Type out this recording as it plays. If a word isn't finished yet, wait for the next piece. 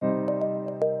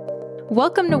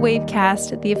Welcome to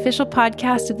Wavecast, the official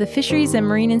podcast of the Fisheries and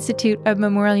Marine Institute of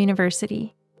Memorial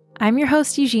University. I'm your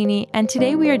host, Eugenie, and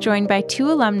today we are joined by two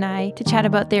alumni to chat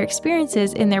about their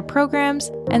experiences in their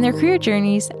programs and their career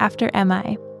journeys after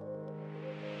MI.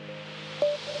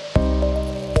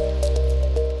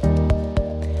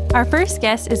 Our first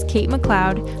guest is Kate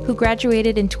McLeod, who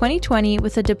graduated in 2020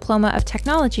 with a Diploma of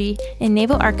Technology in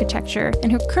Naval Architecture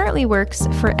and who currently works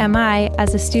for MI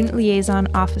as a Student Liaison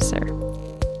Officer.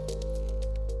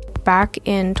 Back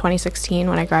in 2016,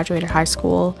 when I graduated high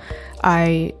school,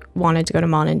 I wanted to go to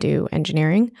Mon and do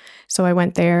engineering. So I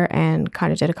went there and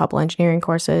kind of did a couple engineering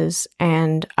courses,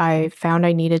 and I found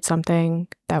I needed something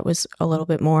that was a little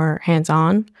bit more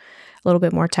hands-on, a little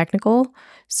bit more technical.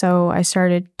 So I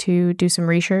started to do some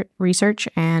research,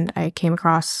 and I came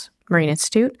across Marine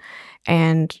Institute,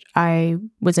 and I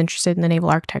was interested in the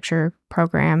Naval Architecture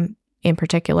program in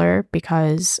particular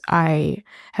because I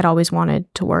had always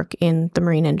wanted to work in the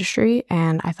marine industry,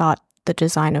 and I thought the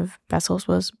design of vessels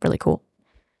was really cool.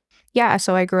 Yeah,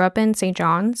 so I grew up in St.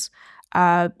 John's.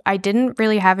 I didn't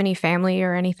really have any family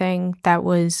or anything that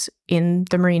was in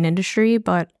the marine industry,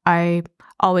 but I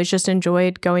always just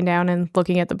enjoyed going down and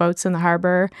looking at the boats in the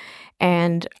harbor,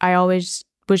 and I always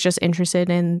was just interested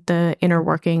in the inner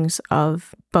workings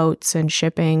of boats and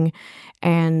shipping.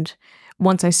 And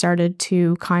once I started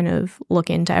to kind of look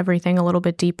into everything a little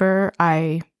bit deeper,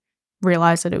 I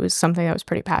realized that it was something I was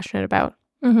pretty passionate about.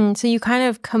 Mm-hmm. So you kind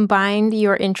of combined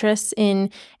your interests in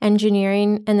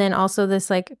engineering and then also this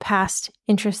like past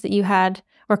interest that you had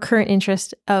or current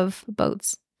interest of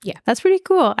boats. Yeah. That's pretty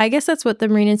cool. I guess that's what the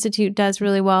Marine Institute does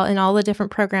really well in all the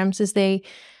different programs is they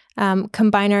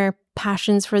combine our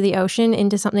passions for the ocean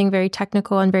into something very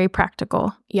technical and very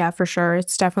practical. Yeah, for sure.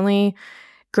 It's definitely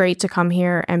great to come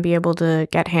here and be able to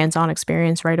get hands-on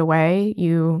experience right away.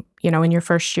 You know, in your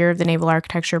first year of the Naval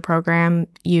Architecture program,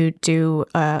 you do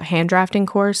a hand drafting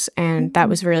course, and that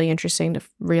was really interesting to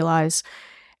realize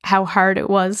how hard it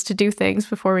was to do things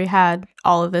before we had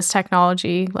all of this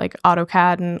technology like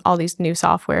AutoCAD and all these new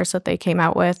softwares that they came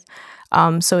out with.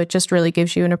 So it just really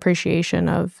gives you an appreciation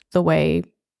of the way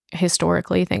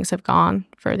historically things have gone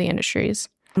for the industries.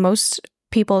 Most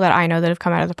people that I know that have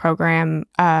come out of the program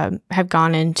have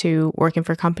gone into working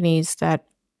for companies that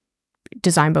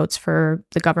design boats for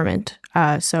the government.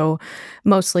 So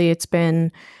mostly it's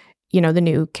been, you know, the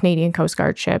new Canadian Coast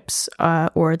Guard ships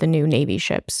or the new Navy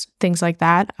ships, things like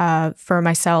that. For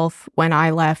myself, when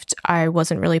I left, I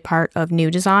wasn't really part of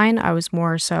new design. I was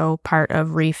more so part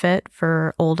of refit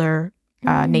for older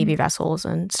Navy vessels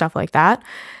and stuff like that.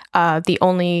 The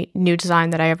only new design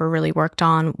that I ever really worked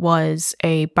on was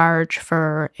a barge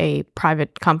for a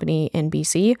private company in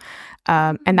BC.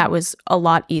 And that was a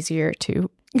lot easier to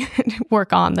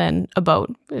work on than a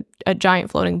boat. A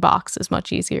giant floating box is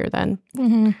much easier than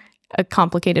a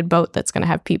complicated boat that's going to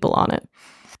have people on it.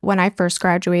 When I first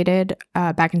graduated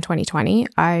back in 2020,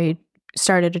 I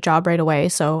started a job right away.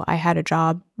 So I had a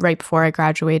job right before I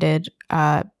graduated,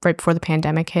 right before the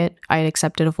pandemic hit. I had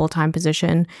accepted a full-time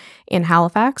position in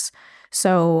Halifax.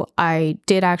 So I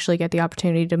did actually get the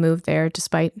opportunity to move there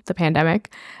despite the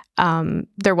pandemic.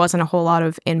 There wasn't a whole lot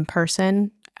of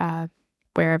in-person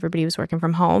where everybody was working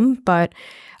from home. But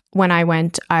when I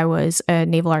went, I was a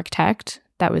naval architect.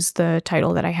 That was the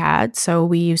title that I had. So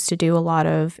we used to do a lot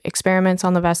of experiments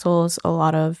on the vessels, a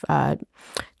lot of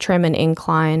trim and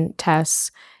incline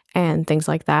tests and things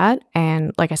like that.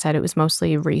 And like I said, it was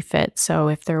mostly refit. So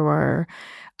if there were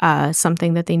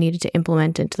something that they needed to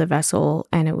implement into the vessel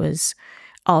and it was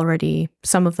already,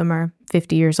 some of them are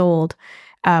 50 years old,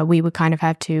 we would kind of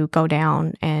have to go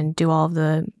down and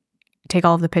take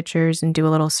all of the pictures and do a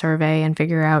little survey and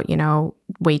figure out, you know,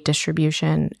 weight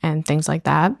distribution and things like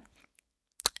that.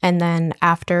 And then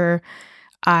after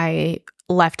I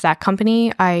left that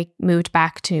company, I moved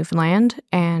back to Newfoundland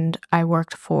and I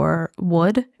worked for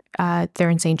Wood there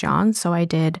in St. John's. So I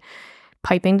did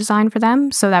piping design for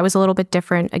them. So that was a little bit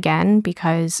different again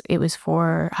because it was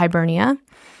for Hibernia.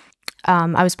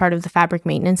 I was part of the fabric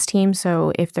maintenance team.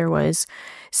 So if there was,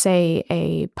 say,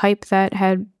 a pipe that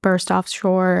had burst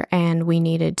offshore and we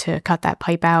needed to cut that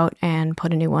pipe out and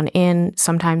put a new one in,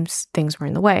 sometimes things were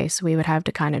in the way. So we would have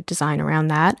to kind of design around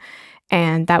that.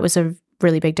 And that was a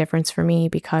really big difference for me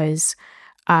because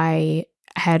I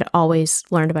had always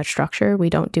learned about structure.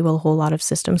 We don't do a whole lot of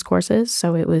systems courses.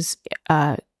 So it was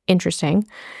interesting.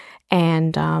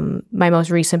 And my most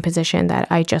recent position that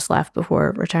I just left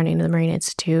before returning to the Marine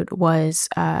Institute was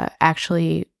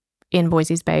actually in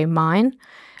Boise's Bay mine.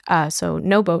 So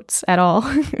no boats at all.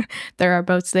 There are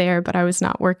boats there, but I was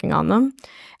not working on them.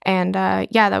 And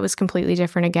yeah, that was completely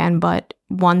different again. But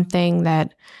one thing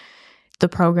that the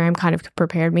program kind of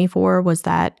prepared me for was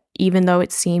that even though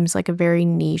it seems like a very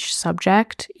niche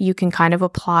subject, you can kind of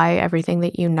apply everything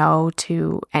that you know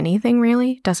to anything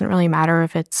really. Doesn't really matter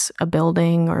if it's a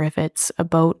building or if it's a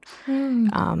boat.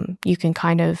 You can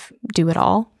kind of do it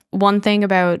all. One thing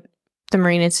about the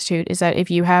Marine Institute is that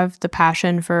if you have the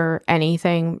passion for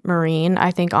anything marine,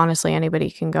 I think honestly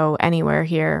anybody can go anywhere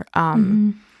here.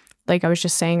 Like I was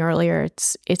just saying earlier,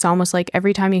 it's almost like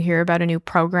every time you hear about a new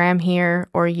program here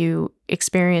or you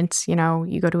experience, you know,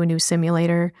 you go to a new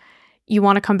simulator, you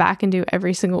want to come back and do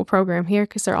every single program here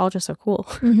because they're all just so cool.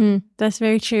 That's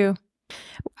very true.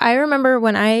 I remember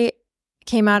when I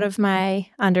came out of my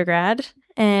undergrad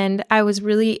and I was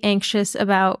really anxious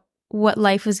about what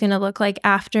life was going to look like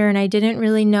after. And I didn't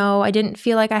really know, I didn't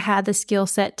feel like I had the skill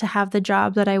set to have the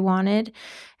job that I wanted.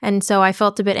 And so I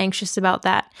felt a bit anxious about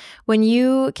that. When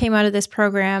you came out of this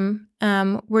program,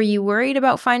 were you worried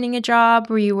about finding a job?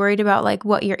 Were you worried about like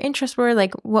what your interests were?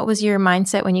 Like what was your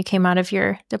mindset when you came out of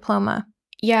your diploma?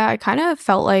 Yeah, I kind of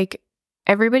felt like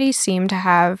everybody seemed to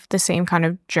have the same kind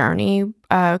of journey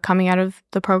coming out of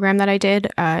the program that I did.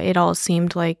 It all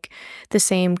seemed like the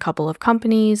same couple of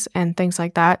companies and things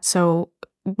like that. So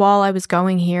while I was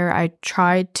going here, I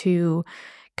tried to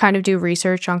kind of do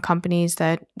research on companies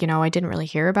that, you know, I didn't really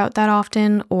hear about that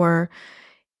often, or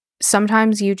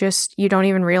sometimes you don't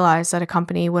even realize that a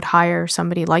company would hire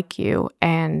somebody like you,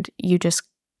 and you just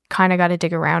kind of got to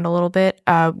dig around a little bit.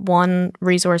 One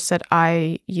resource that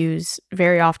I use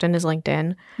very often is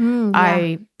LinkedIn.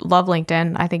 I love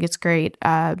LinkedIn. I think it's great.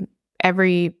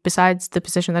 Besides the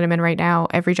position that I'm in right now,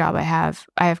 every job I have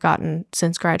gotten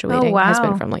since graduating has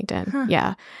been from LinkedIn.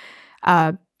 Yeah.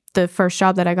 The first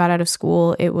job that I got out of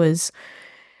school,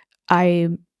 I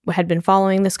had been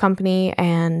following this company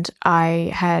and I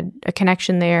had a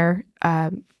connection there.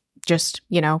 Just,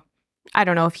 you know, I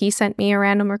don't know if he sent me a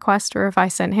random request or if I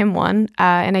sent him one.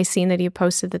 And I seen that he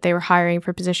posted that they were hiring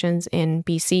for positions in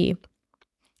BC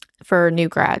for new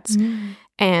grads.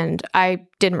 And I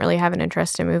didn't really have an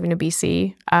interest in moving to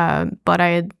BC. But I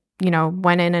had, you know,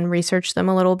 went in and researched them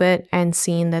a little bit and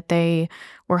seen that they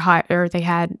were they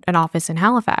had an office in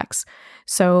Halifax.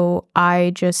 So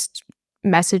I just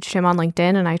messaged him on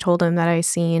LinkedIn and I told him that I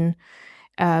seen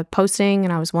posting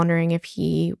and I was wondering if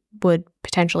he would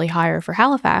potentially hire for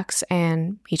Halifax,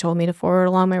 and he told me to forward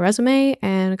along my resume,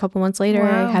 and a couple months later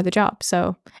I had the job.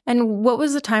 So, and what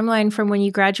was the timeline from when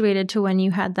you graduated to when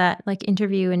you had that like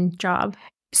interview and job?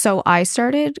 So I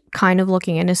started kind of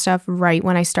looking into stuff right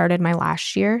when I started my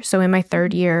last year. So in my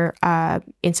third year,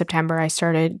 in September, I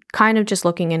started kind of just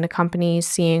looking into companies,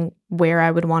 seeing where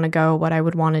I would want to go, what I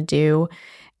would want to do.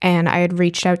 And I had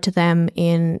reached out to them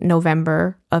in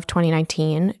November of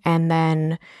 2019. And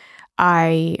then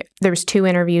there was 2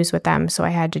 interviews with them. So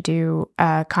I had to do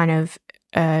kind of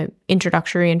an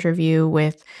introductory interview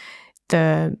with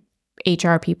the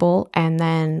HR people. And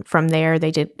then from there,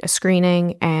 they did a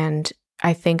screening, and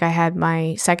I think I had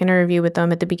my second interview with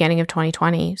them at the beginning of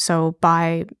 2020. So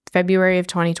by February of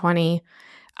 2020,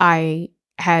 I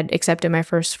had accepted my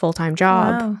first full-time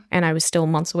job, and I was still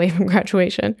months away from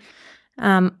graduation.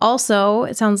 Also,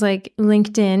 it sounds like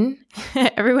LinkedIn.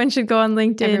 Everyone should go on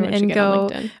LinkedIn and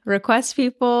go request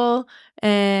people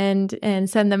and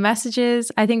send them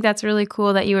messages. I think that's really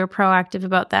cool that you were proactive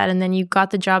about that, and then you got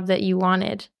the job that you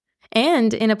wanted.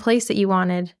 And in a place that you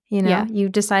wanted, you know, you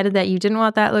decided that you didn't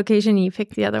want that location and you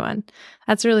picked the other one.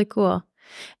 That's really cool.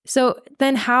 So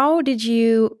then how did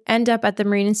you end up at the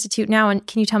Marine Institute now? And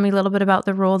can you tell me a little bit about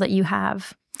the role that you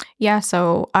have? Yeah,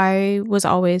 so I was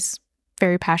always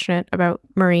very passionate about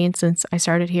Marine since I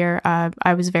started here.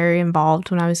 I was very involved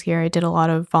when I was here. I did a lot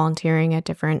of volunteering at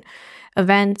different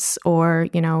events, or,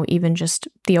 you know, even just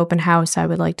the open house I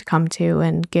would like to come to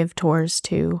and give tours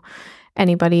to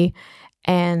anybody.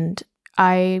 And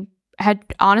I'd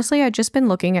just been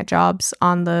looking at jobs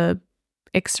on the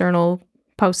external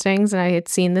postings, and I had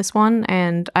seen this one,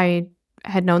 and I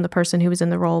had known the person who was in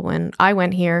the role when I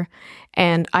went here,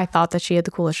 and I thought that she had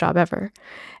the coolest job ever.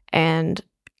 And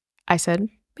I said,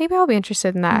 maybe I'll be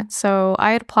interested in that. So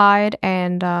I had applied,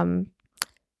 and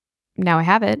now I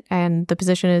have it, and the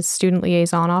position is student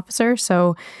liaison officer.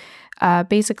 So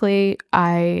basically,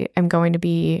 I am going to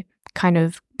be kind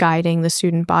of guiding the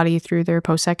student body through their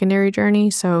post-secondary journey.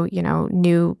 So, you know,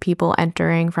 new people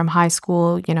entering from high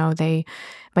school, you know, they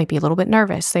might be a little bit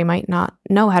nervous. They might not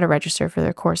know how to register for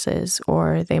their courses,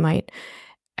 or they might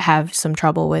have some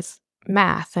trouble with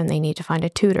math and they need to find a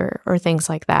tutor or things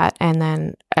like that. And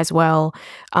then as well,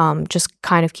 just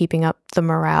kind of keeping up the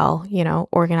morale, you know,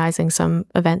 organizing some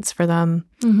events for them,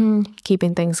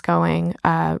 keeping things going,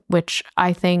 which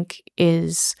I think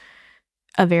is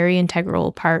a very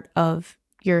integral part of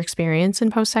your experience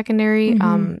in post-secondary.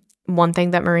 One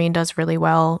thing that Marine does really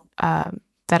well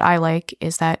that I like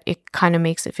is that it kind of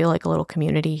makes it feel like a little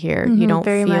community here. You don't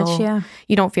very feel much, yeah.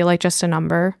 You don't feel like just a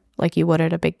number like you would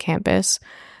at a big campus.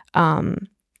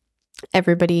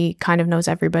 Everybody kind of knows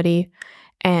everybody.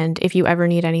 And if you ever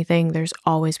need anything, there's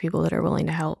always people that are willing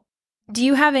to help. Do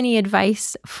you have any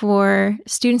advice for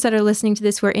students that are listening to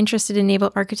this who are interested in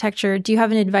naval architecture? Do you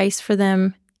have an advice for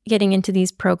them getting into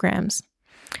these programs?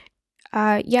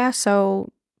 Yeah,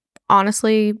 so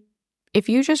honestly, if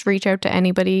you just reach out to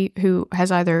anybody who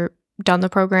has either done the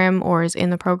program or is in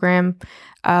the program,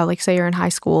 like say you're in high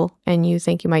school and you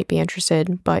think you might be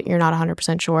interested, but you're not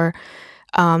 100% sure,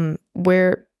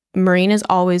 where Marine is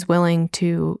always willing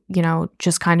to,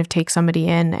 just kind of take somebody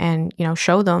in and,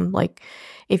 show them, like,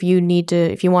 if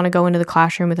you want to go into the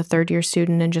classroom with a third year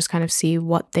student and just kind of see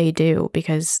what they do,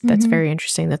 because that's very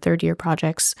interesting. The third year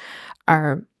projects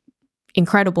are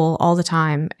incredible all the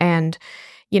time. And,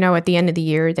 at the end of the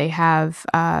year, they have,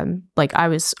 I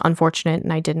was unfortunate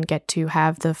and I didn't get to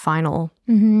have the final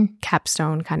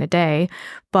capstone kind of day,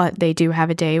 but they do have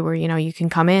a day where, you can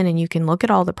come in and you can look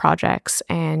at all the projects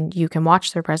and you can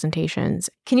watch their presentations.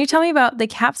 Can you tell me about the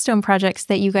capstone projects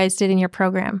that you guys did in your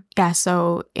program? Yeah,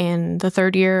 so in the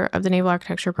third year of the Naval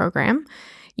Architecture program,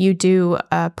 you do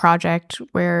a project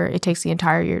where it takes the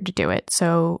entire year to do it.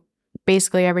 So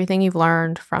basically everything you've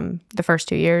learned from the first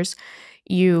 2 years,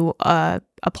 you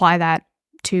apply that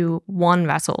to one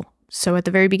vessel. So at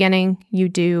the very beginning, you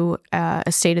do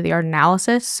a state-of-the-art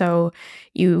analysis. So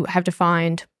you have to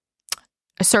find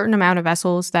a certain amount of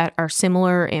vessels that are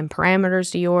similar in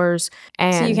parameters to yours.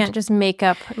 And so you can't just make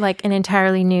up like an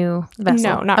entirely new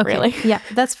vessel? No, not really. Yeah,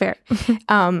 that's fair.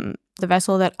 The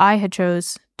vessel that I had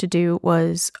chose to do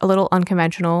was a little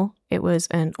unconventional. It was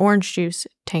an orange juice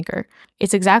tanker.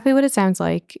 It's exactly what it sounds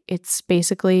like. It's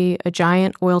basically a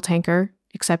giant oil tanker,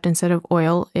 except instead of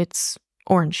oil, it's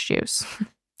orange juice.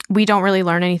 We don't really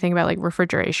learn anything about like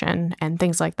refrigeration and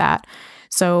things like that.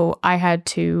 So I had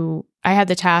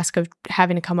the task of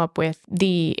having to come up with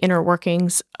the inner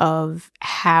workings of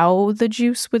how the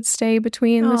juice would stay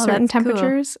between the certain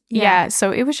temperatures. Cool. Yeah.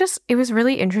 So it was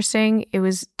really interesting. It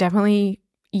was definitely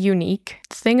unique.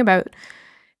 The thing about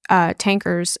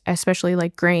tankers, especially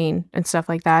like grain and stuff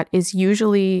like that, is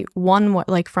usually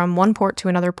from one port to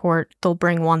another port, they'll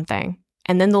bring one thing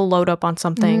and then they'll load up on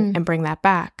something and bring that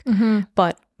back.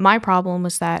 But my problem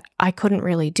was that I couldn't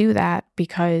really do that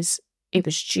because it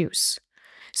was juice.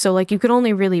 So like you could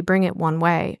only really bring it one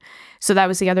way. So that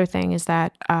was the other thing, is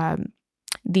that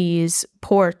these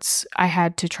ports, I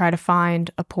had to try to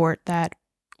find a port that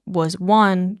was,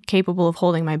 one, capable of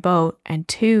holding my boat, and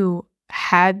two,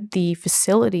 had the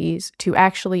facilities to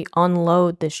actually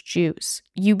unload this juice.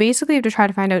 You basically have to try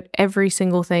to find out every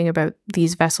single thing about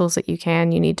these vessels that you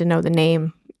can. You need to know the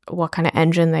name, what kind of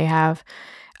engine they have,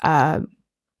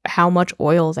 how much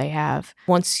oil they have.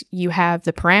 Once you have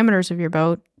the parameters of your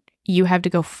boat, you have to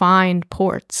go find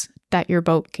ports that your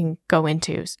boat can go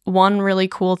into. One really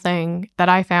cool thing that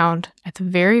I found at the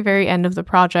very, very end of the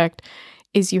project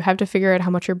is you have to figure out how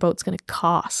much your boat's going to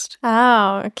cost.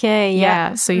 Oh, okay.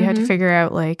 Yeah. So you have to figure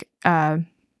out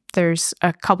there's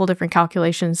a couple different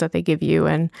calculations that they give you,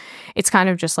 and it's kind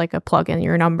of just like a plug in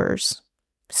your numbers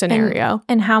scenario.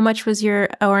 And how much was your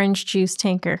orange juice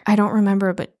tanker? I don't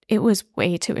remember, but it was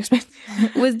way too expensive.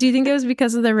 Do you think it was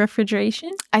because of the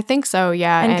refrigeration? I think so,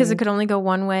 yeah. And because it could only go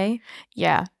one way?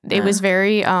 Yeah. It was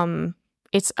very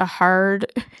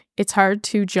it's hard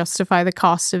to justify the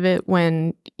cost of it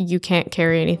when you can't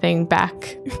carry anything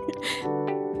back.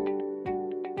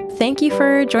 Thank you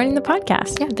for joining the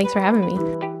podcast. Yeah, thanks for having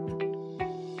me.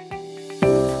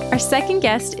 Our second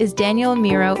guest is Daniel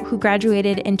Miro, who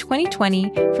graduated in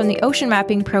 2020 from the Ocean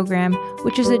Mapping Program,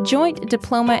 which is a joint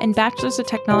diploma and Bachelor's of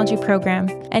Technology program,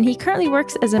 and he currently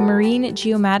works as a marine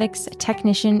geomatics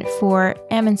technician for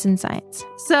Amundsen Science.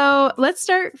 So let's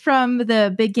start from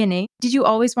the beginning. Did you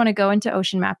always want to go into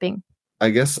ocean mapping? I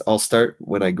guess I'll start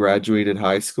when I graduated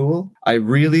high school. I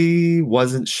really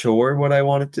wasn't sure what I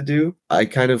wanted to do. I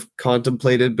kind of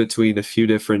contemplated between a few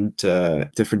different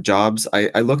jobs.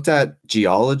 I looked at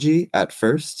geology at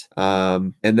first,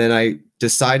 and then I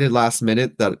decided last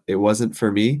minute that it wasn't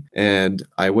for me, and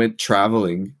I went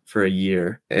traveling for a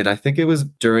year. And I think it was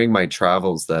during my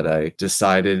travels that I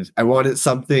decided I wanted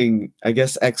something, I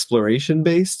guess, exploration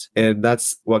based. And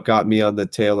that's what got me on the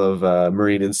tail of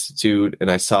Marine Institute. And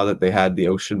I saw that they had the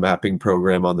ocean mapping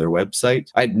program on their website.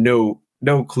 I had no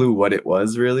clue what it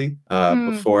was really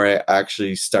before I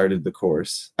actually started the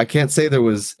course. I can't say there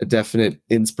was a definite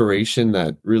inspiration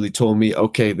that really told me,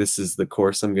 okay, this is the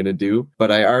course I'm going to do.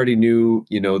 But I already knew,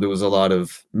 there was a lot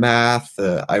of math.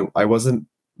 I wasn't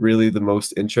really the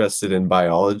most interested in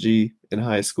biology in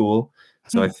high school.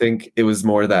 So I think it was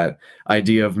more that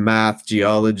idea of math,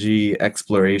 geology,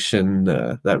 exploration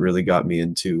that really got me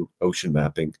into ocean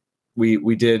mapping.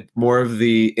 We did more of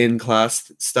the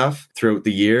in-class stuff throughout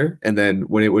the year, and then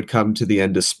when it would come to the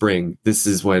end of spring, this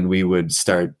is when we would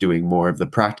start doing more of the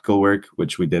practical work,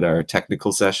 which we did our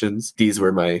technical sessions. These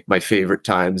were my favorite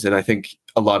times, and I think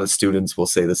a lot of students will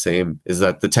say the same, is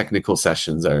that the technical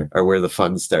sessions are where the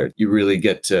fun starts. You really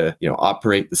get to,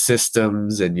 operate the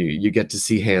systems, and you get to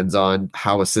see hands-on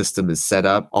how a system is set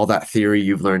up. All that theory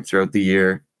you've learned throughout the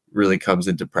year really comes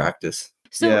into practice.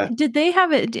 So did they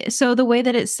have it? So the way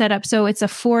that it's set up, so it's a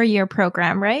 4-year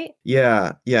program, right?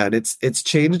 Yeah. And it's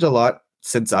changed a lot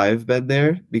since I've been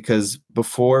there, because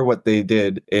before, what they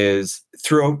did is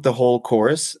throughout the whole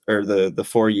course, or the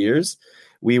 4 years,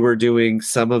 we were doing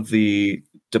some of the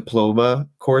diploma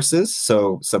courses,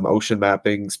 so some ocean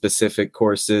mapping specific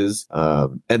courses,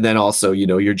 and then also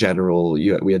your general.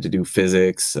 We had to do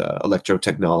physics,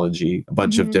 electrotechnology, a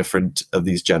bunch of different of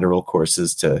these general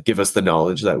courses to give us the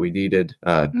knowledge that we needed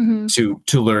to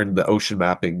learn the ocean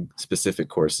mapping specific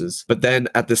courses. But then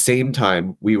at the same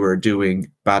time, we were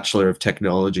doing Bachelor of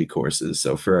Technology courses.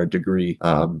 So for our degree,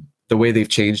 the way they've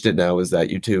changed it now is that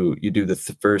you do the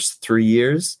first 3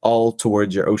 years all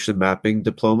towards your ocean mapping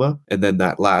diploma, and then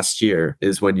that last year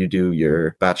is when you do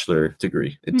your bachelor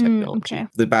degree in technology. Okay.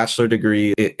 The bachelor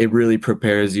degree, it really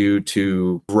prepares you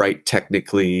to write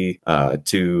technically,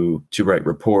 to write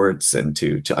reports, and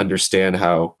to understand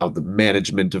how the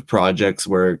management of projects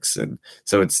works, and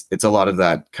so it's a lot of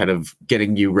that kind of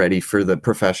getting you ready for the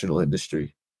professional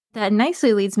industry. That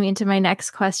nicely leads me into my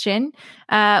next question,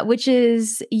 which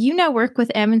is, you now work with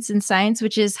Amundsen Science,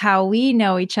 which is how we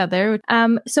know each other.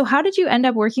 So how did you end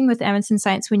up working with Amundsen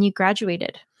Science when you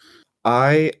graduated?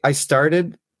 I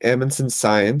started Amundsen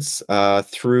Science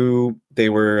through, they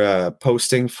were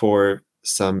posting for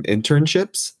some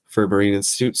internships for Marine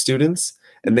Institute students,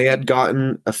 and they had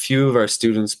gotten a few of our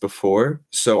students before.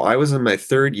 So I was in my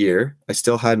 3rd year. I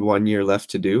still had 1 year left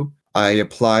to do. I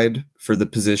applied for the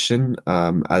position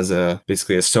as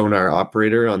basically a sonar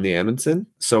operator on the Amundsen.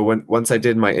 So once I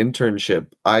did my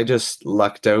internship, I just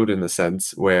lucked out in a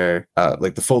sense where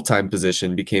like the full-time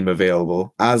position became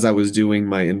available as I was doing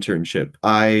my internship.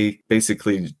 I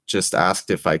basically just asked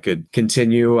if I could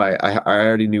continue. I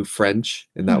already knew French,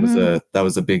 and that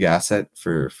was a big asset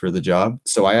for the job.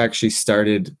 So I actually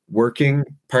started working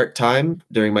part-time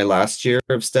during my last year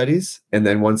of studies, and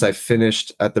then once I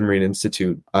finished at the Marine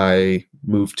Institute, I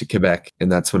moved to Quebec,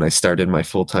 and that's when I started my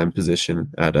full-time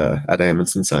position at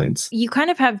Amundsen Science. You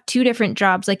kind of have 2 different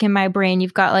jobs. Like in my brain,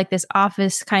 you've got like this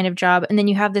office kind of job, and then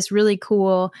you have this really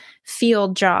cool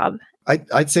field job.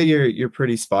 I'd say you're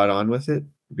pretty spot on with it,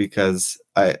 because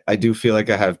I do feel like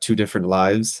I have 2 different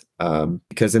lives.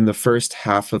 Because in the first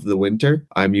half of the winter,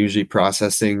 I'm usually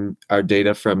processing our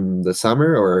data from the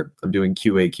summer, or I'm doing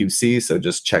QA/QC, so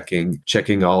just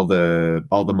checking all the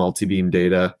multi-beam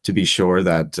data to be sure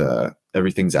that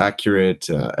everything's accurate,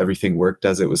 everything worked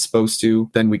as it was supposed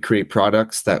to. Then we create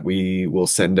products that we will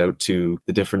send out to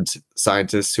the different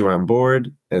scientists who are on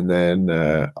board. And then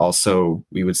also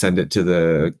we would send it to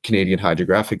the Canadian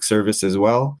Hydrographic Service as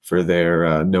well for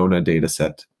their NONA data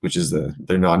set, which is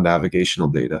their non-navigational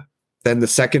data. Then the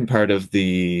second part of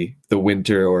the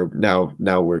winter, or now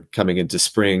we're coming into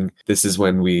spring, this is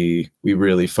when we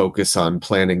really focus on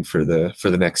planning for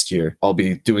the next year. I'll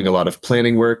be doing a lot of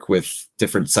planning work with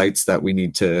different sites that we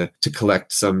need to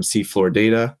collect some seafloor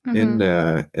data in,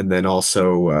 and then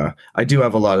also I do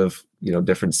have a lot of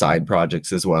different side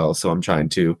projects as well. So I'm trying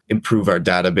to improve our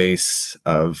database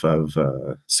of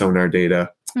sonar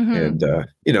data. And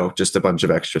just a bunch of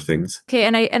extra things. Okay,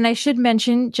 and I should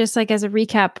mention, just like as a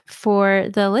recap for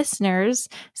the listeners,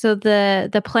 so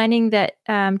the planning that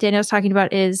Daniel's talking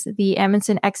about is the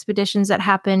Amundsen expeditions that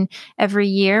happen every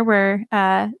year, where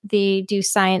they do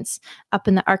science up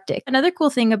in the Arctic. Another cool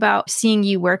thing about seeing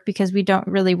you work, because we don't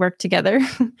really work together,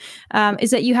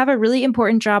 is that you have a really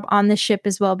important job on the ship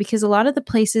as well, because a lot of the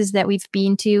places that we've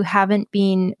been to haven't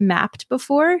been mapped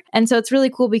before, and so it's really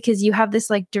cool because you have this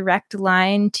like direct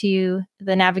line to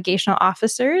the navigational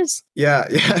officers. Yeah,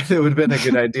 it would have been a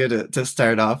good idea to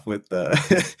start off with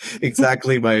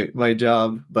exactly my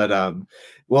job, but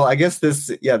well, I guess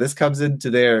this comes into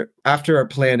there. After our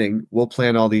planning, we'll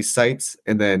plan all these sites,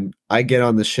 and then I get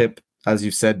on the ship, as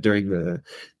you said, during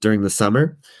the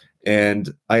summer. And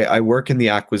I work in the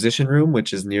acquisition room,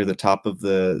 which is near the top of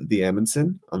the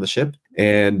Amundsen on the ship.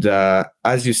 And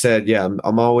as you said,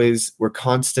 we're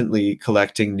constantly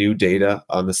collecting new data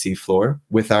on the seafloor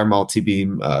with our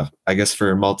multi-beam. I guess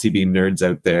for multi-beam nerds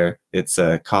out there, it's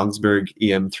a Kongsberg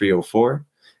EM304.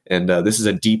 And this is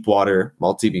a deep water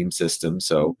multi-beam system.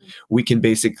 So we can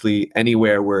basically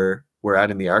anywhere we're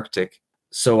at in the Arctic.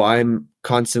 So I'm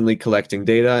constantly collecting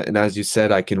data. And as you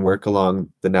said, I can work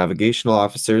along the navigational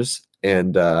officers.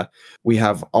 And we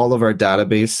have all of our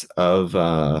database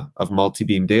of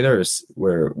multi-beam data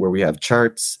where we have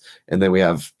charts, and then we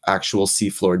have actual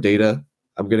seafloor data.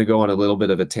 I'm going to go on a little bit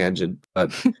of a tangent,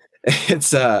 but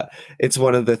it's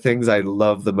one of the things I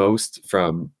love the most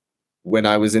from when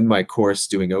I was in my course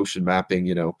doing ocean mapping.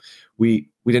 We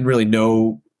didn't really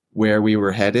know where we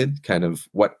were headed, kind of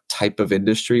what type of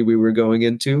industry we were going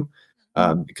into,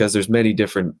 because there's many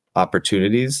different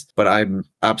opportunities. But I'm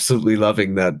absolutely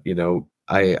loving that,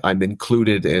 I'm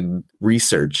included in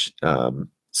research,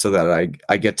 so that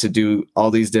I get to do all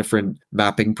these different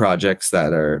mapping projects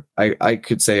that are, I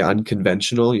could say,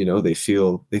 unconventional. They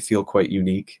feel quite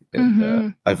unique,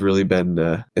 and I've really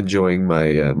been enjoying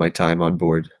my time on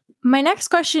board. My next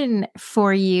question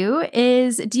for you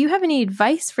is, do you have any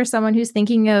advice for someone who's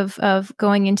thinking of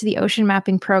going into the ocean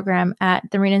mapping program at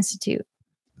the Marine Institute?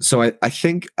 So I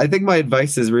think my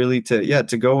advice is really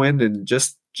to go in and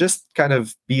just kind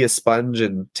of be a sponge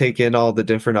and take in all the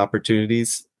different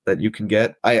opportunities that you can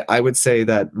get. I would say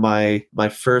that my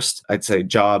first, I'd say,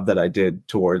 job that I did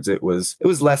towards it was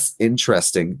less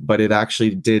interesting, but it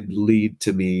actually did lead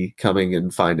to me coming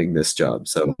and finding this job.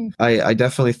 So I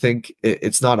definitely think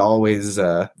it's not always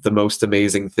the most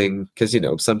amazing thing, because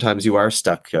sometimes you are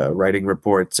stuck writing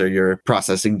reports, or you're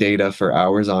processing data for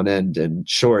hours on end, and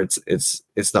sure,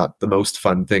 it's not the most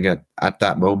fun thing at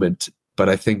that moment. But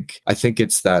I think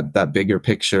it's that bigger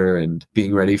picture and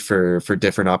being ready for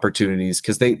different opportunities,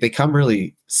 because they come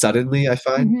really suddenly, I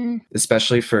find,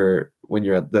 especially for when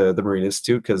you're at the Marine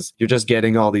Institute, because you're just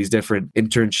getting all these different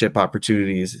internship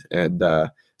opportunities. And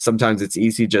sometimes it's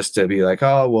easy just to be like,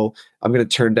 oh, well, I'm going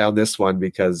to turn down this one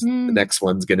because the next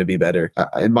one's going to be better.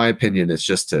 In my opinion, it's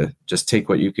just to take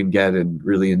what you can get and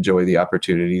really enjoy the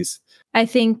opportunities. I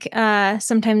think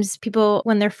sometimes people,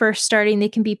 when they're first starting, they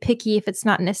can be picky if it's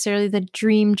not necessarily the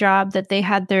dream job that they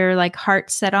had their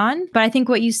heart set on. But I think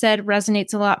what you said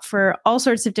resonates a lot for all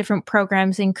sorts of different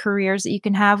programs and careers that you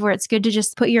can have, where it's good to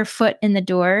just put your foot in the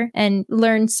door and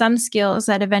learn some skills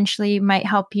that eventually might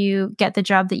help you get the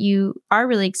job that you are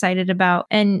really excited about.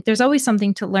 And there's always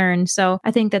something to learn. So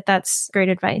I think that that's great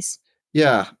advice.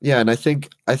 Yeah. And I think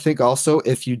also,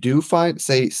 if you do find,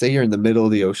 say you're in the middle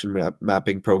of the ocean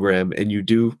mapping program and you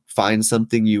do find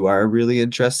something you are really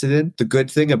interested in, the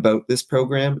good thing about this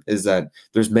program is that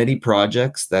there's many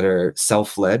projects that are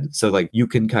self-led. So you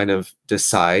can kind of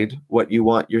decide what you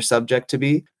want your subject to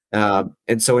be.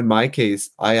 And so in my case,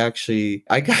 I got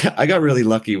really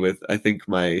lucky with, I think,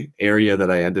 my area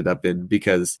that I ended up in,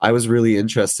 because I was really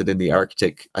interested in the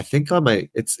Arctic. I think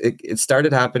it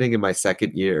started happening in my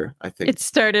second year. I think it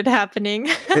started happening.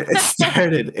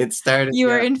 It started. You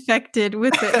were infected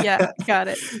with it. Yeah, got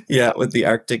it. Yeah, with the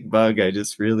Arctic bug. I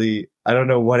don't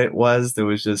know what it was. There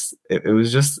was just, it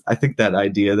was just, I think, that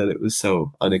idea that it was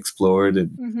so unexplored,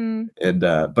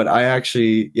 but I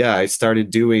actually, I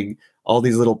started doing all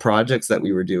these little projects that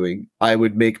we were doing. I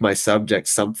would make my subject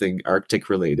something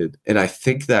Arctic related. And I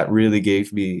think that really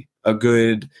gave me a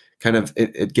good kind of,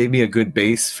 it gave me a good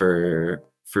base for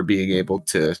being able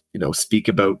to, speak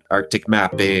about Arctic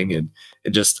mapping and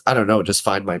just, I don't know, just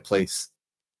find my place.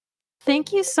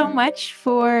 Thank you so much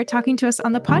for talking to us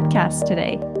on the podcast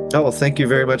today. Oh, well, thank you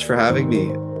very much for having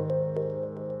me.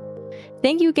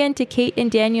 Thank you again to Kate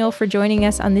and Daniel for joining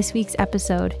us on this week's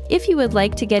episode. If you would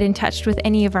like to get in touch with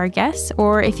any of our guests,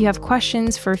 or if you have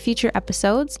questions for future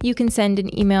episodes, you can send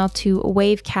an email to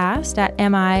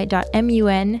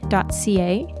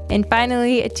wavecast@mi.mun.ca. And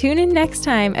finally, tune in next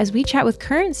time as we chat with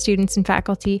current students and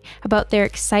faculty about their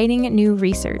exciting new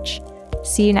research.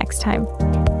 See you next time.